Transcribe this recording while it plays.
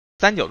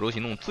三角洲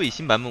行动最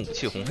新版本武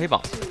器红黑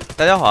榜。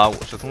大家好啊，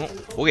我是聪聪，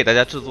我给大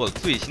家制作了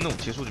最新的武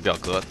器数据表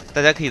格，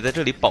大家可以在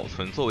这里保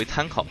存作为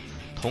参考。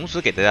同时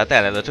给大家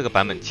带来了这个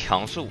版本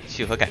强势武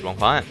器和改装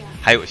方案，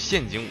还有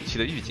陷阱武器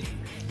的预警。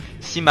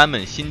新版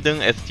本新登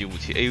S 级武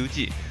器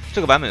AUG，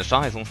 这个版本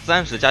伤害从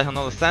30加强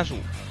到了35，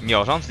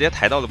秒伤直接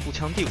抬到了步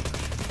枪第5。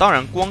当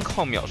然，光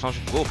靠秒伤是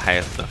不够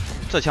拍 S 的，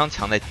这枪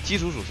强在基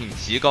础属性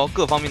极高，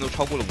各方面都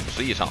超过了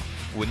50以上，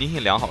稳定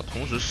性良好，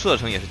同时射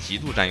程也是极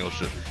度占优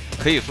势，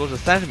可以说是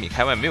30米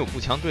开外没有步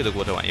枪对得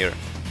过这玩意儿。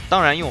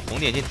当然，用红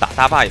点镜打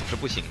大坝也不是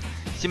不行。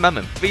新版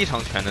本非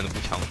常全能的步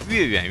枪，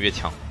越远越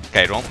强。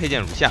改装配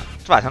件如下：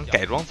这把枪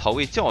改装槽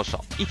位较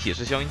少，一体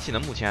式消音器呢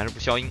目前还是不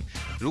消音。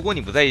如果你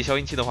不在意消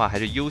音器的话，还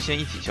是优先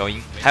一体消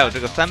音。还有这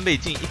个3倍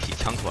镜一体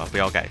枪口啊，不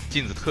要改，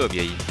镜子特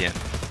别阴间。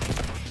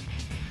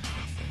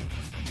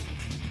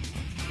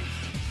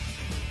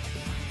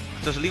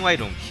这是另外一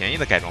种便宜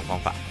的改装方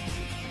法，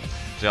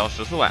只要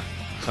14万，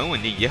很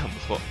稳定也很不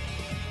错。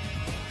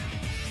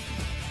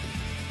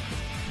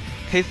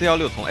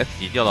K416从 S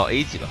级掉到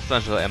A 级了，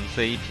算是和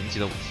MCA 平级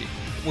的武器，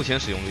目前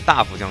使用率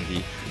大幅降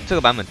低。这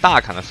个版本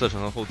大砍了射程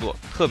和后坐，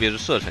特别是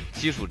射程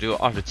基础只有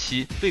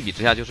27，对比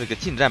之下就是一个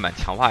近战版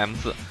强化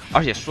M4，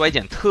 而且衰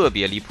减特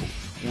别离谱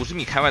，50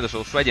米开外的时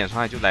候衰减伤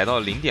害就来到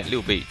了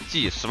 0.6倍，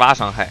即18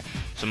伤害，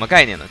什么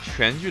概念呢？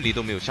全距离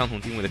都没有相同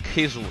定位的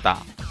K15大，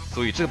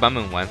所以这个版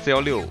本玩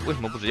416为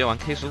什么不直接玩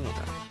K15呢？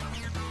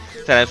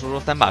再来说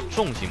说3把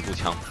重型步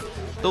枪，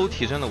都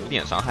提升了5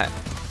点伤害，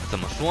怎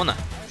么说呢？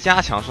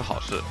加强是好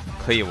事，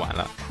可以玩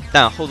了，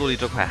但后坐力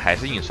这块还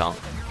是硬伤，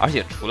而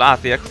且除了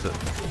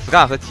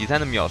RCX。SCAR 和G3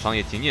的秒伤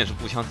也仅仅是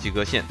步枪及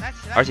格线，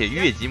而且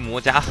越级磨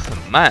加很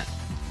慢，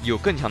有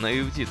更强的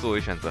AUG 作为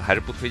选择，还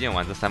是不推荐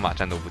玩这3把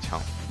战斗步枪。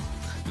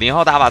0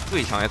号大坝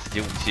最强 S 级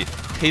武器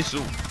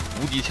K15，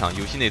 无敌强，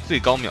游戏内最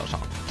高秒伤，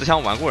这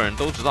枪玩过的人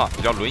都知道，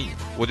不叫轮椅。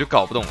我就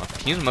搞不懂了，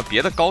凭什么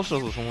别的高射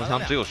速冲锋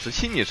枪只有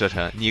17米射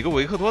程，你个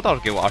维克多倒是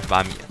给我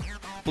28米？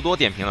不多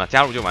点评了，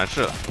加入就完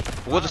事了。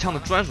不过这枪的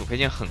专属配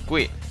件很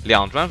贵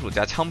，2专属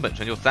加枪本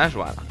身就30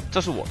万了，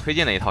这是我推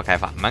荐的一套改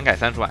法，满改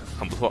30万，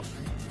很不错。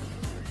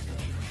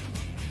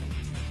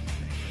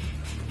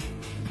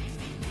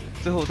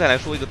最后再来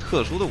说一个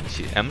特殊的武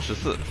器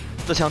M14，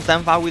 这枪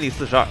单发威力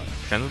42，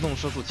全自动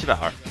射速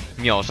720，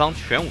秒伤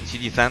全武器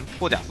第3，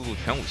破甲速度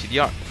全武器第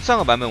2。上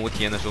个版本我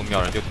体验的时候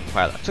秒人就挺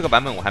快了，这个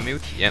版本我还没有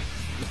体验。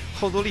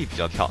后坐力比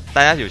较跳，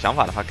大家有想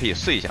法的话可以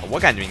试一下，我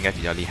感觉应该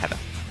比较厉害的。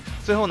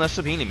最后呢，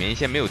视频里面一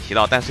些没有提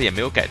到但是也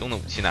没有改动的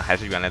武器呢，还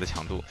是原来的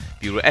强度，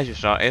比如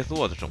H12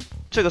 S-War 这种。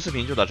这个视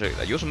频就到这里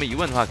了，有什么疑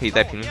问的话可以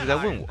在评论区再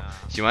问我。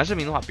喜欢视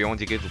频的话别忘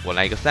记给主播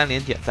来一个3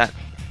连点赞，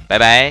拜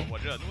拜。我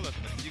这撸的是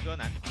个鸡哥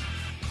男。